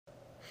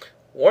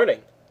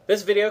Warning!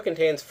 This video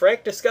contains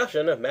frank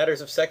discussion of matters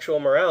of sexual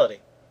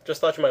morality.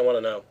 Just thought you might want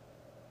to know.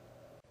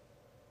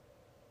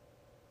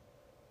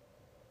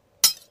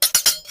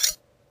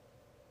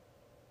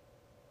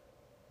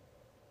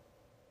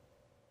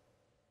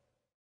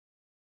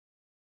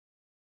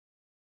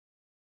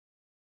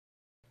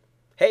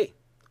 Hey,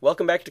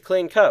 welcome back to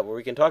Clean Cut, where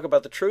we can talk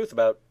about the truth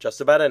about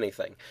just about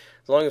anything,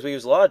 as long as we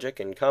use logic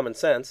and common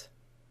sense.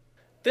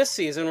 This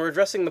season we're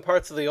addressing the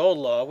parts of the old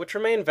law which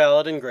remain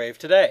valid and grave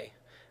today,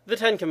 the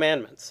 10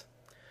 Commandments.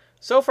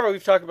 So far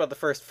we've talked about the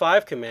first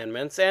 5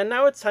 commandments, and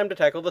now it's time to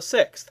tackle the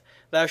 6th,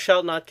 thou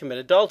shalt not commit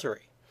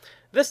adultery.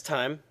 This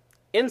time,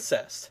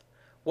 incest.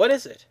 What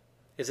is it?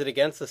 Is it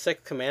against the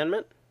 6th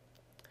commandment?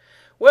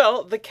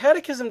 Well, the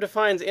Catechism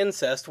defines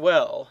incest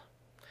well.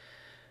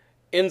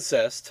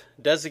 Incest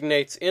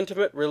designates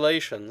intimate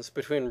relations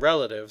between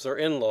relatives or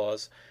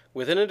in-laws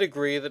within a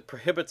degree that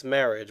prohibits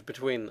marriage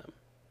between them.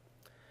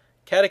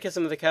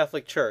 Catechism of the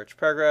Catholic Church,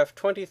 paragraph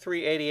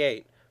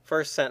 2388,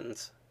 first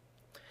sentence.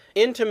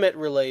 Intimate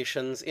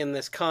relations in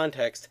this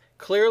context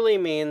clearly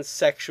means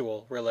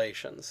sexual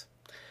relations.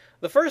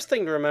 The first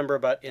thing to remember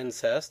about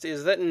incest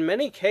is that in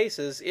many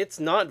cases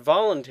it's not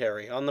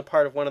voluntary on the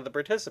part of one of the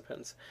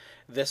participants.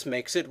 This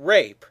makes it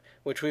rape,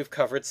 which we've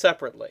covered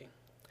separately.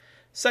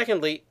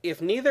 Secondly,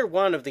 if neither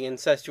one of the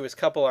incestuous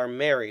couple are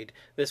married,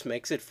 this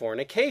makes it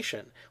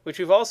fornication, which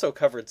we've also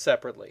covered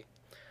separately.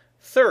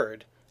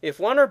 Third, if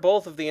one or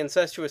both of the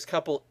incestuous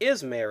couple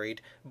is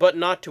married, but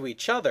not to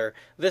each other,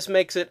 this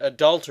makes it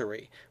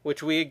adultery,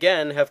 which we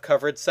again have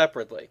covered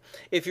separately.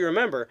 If you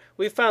remember,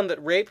 we found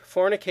that rape,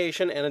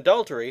 fornication, and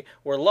adultery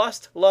were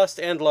lust, lust,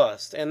 and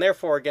lust, and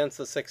therefore against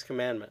the 6th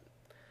commandment.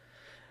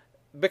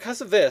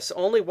 Because of this,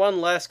 only one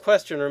last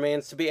question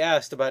remains to be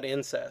asked about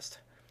incest.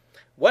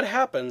 What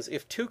happens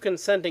if 2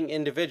 consenting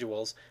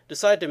individuals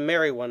decide to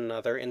marry one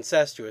another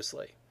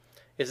incestuously?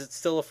 Is it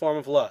still a form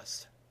of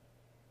lust?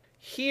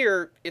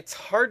 Here, it's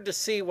hard to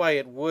see why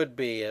it would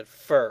be at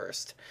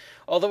first.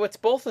 Although it's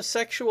both a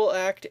sexual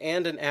act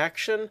and an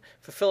action,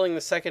 fulfilling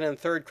the 2nd and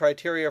 3rd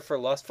criteria for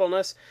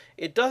lustfulness,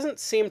 it doesn't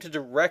seem to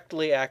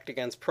directly act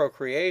against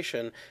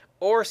procreation,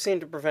 or seem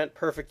to prevent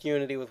perfect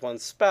unity with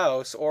one's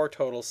spouse, or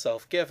total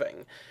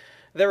self-giving.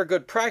 There are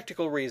good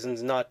practical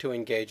reasons not to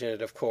engage in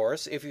it, of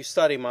course, if you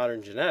study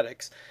modern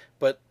genetics,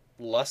 but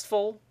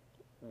lustful?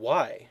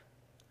 Why?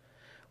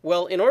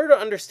 Well, in order to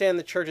understand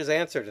the Church's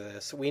answer to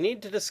this, we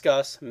need to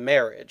discuss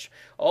marriage,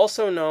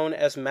 also known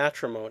as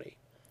matrimony.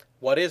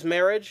 What is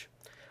marriage?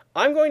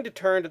 I'm going to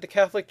turn to the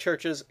Catholic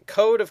Church's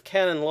Code of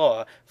Canon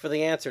Law for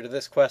the answer to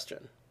this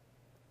question.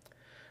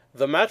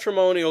 The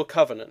matrimonial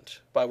covenant,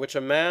 by which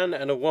a man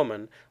and a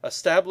woman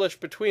establish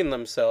between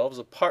themselves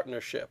a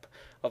partnership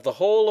of the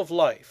whole of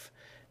life,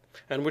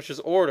 and which is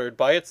ordered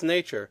by its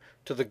nature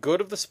to the good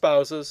of the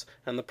spouses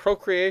and the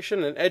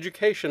procreation and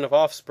education of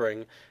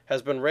offspring,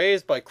 has been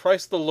raised by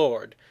Christ the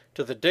Lord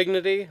to the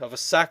dignity of a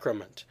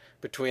sacrament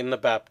between the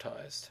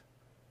baptized.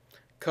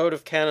 Code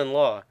of Canon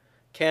Law,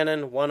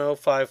 Canon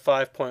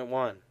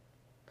 1055.1.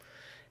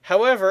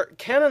 However,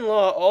 canon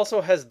law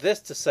also has this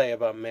to say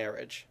about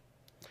marriage.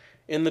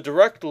 In the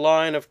direct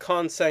line of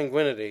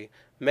consanguinity,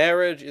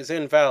 marriage is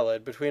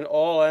invalid between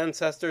all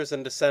ancestors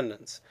and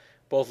descendants,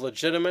 both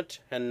legitimate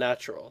and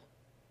natural.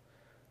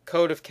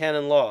 Code of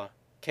Canon Law,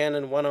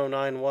 Canon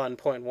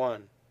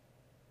 1091.1.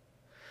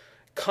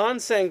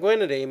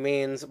 Consanguinity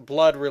means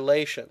blood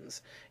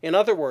relations. In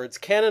other words,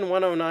 Canon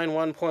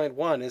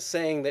 1091.1 is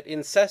saying that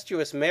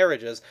incestuous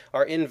marriages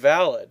are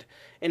invalid.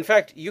 In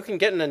fact, you can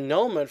get an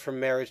annulment from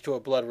marriage to a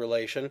blood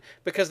relation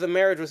because the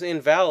marriage was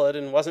invalid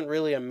and wasn't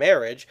really a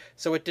marriage,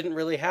 so it didn't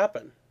really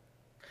happen.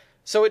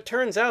 So it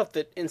turns out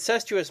that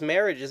incestuous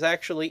marriage is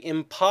actually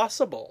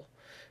impossible.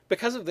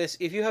 Because of this,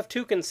 if you have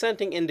 2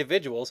 consenting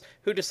individuals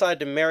who decide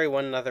to marry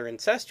one another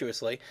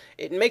incestuously,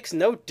 it makes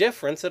no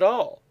difference at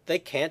all. They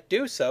can't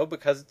do so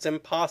because it's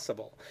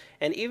impossible.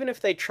 And even if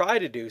they try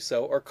to do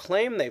so or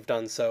claim they've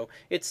done so,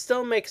 it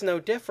still makes no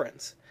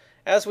difference.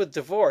 As with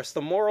divorce,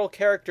 the moral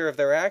character of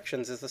their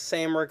actions is the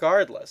same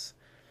regardless.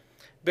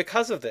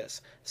 Because of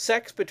this,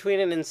 sex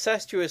between an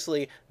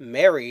incestuously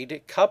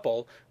married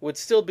couple would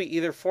still be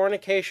either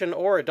fornication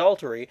or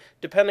adultery,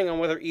 depending on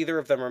whether either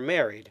of them are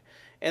married,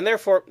 and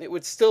therefore it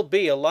would still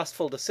be a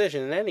lustful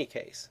decision in any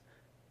case.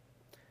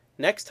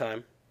 Next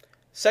time,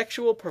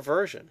 sexual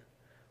perversion.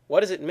 What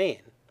does it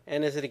mean?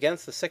 And is it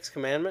against the 6th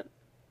commandment?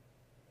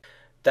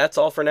 That's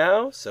all for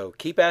now, so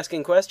keep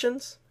asking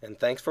questions, and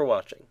thanks for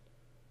watching.